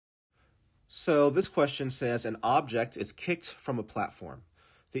So this question says an object is kicked from a platform.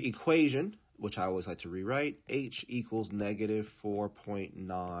 The equation, which I always like to rewrite, h equals negative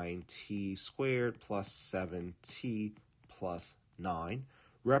 4.9 t squared plus 7t plus 9,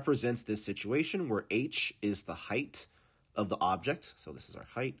 represents this situation where h is the height of the object, so this is our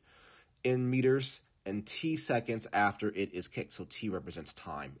height, in meters, and t seconds after it is kicked, so t represents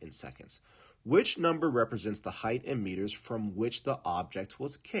time in seconds. Which number represents the height in meters from which the object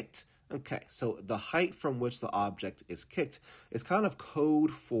was kicked? Okay, so the height from which the object is kicked is kind of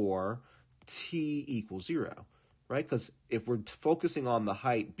code for t equals 0, right? Because if we're focusing on the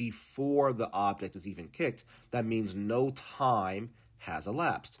height before the object is even kicked, that means no time has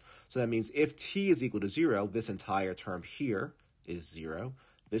elapsed. So that means if t is equal to 0, this entire term here is 0.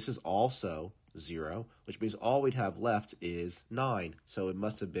 This is also 0, which means all we'd have left is 9. So it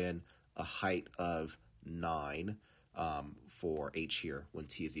must have been a height of 9 for h here when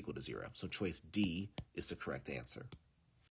t is equal to 0. So choice D is the correct answer.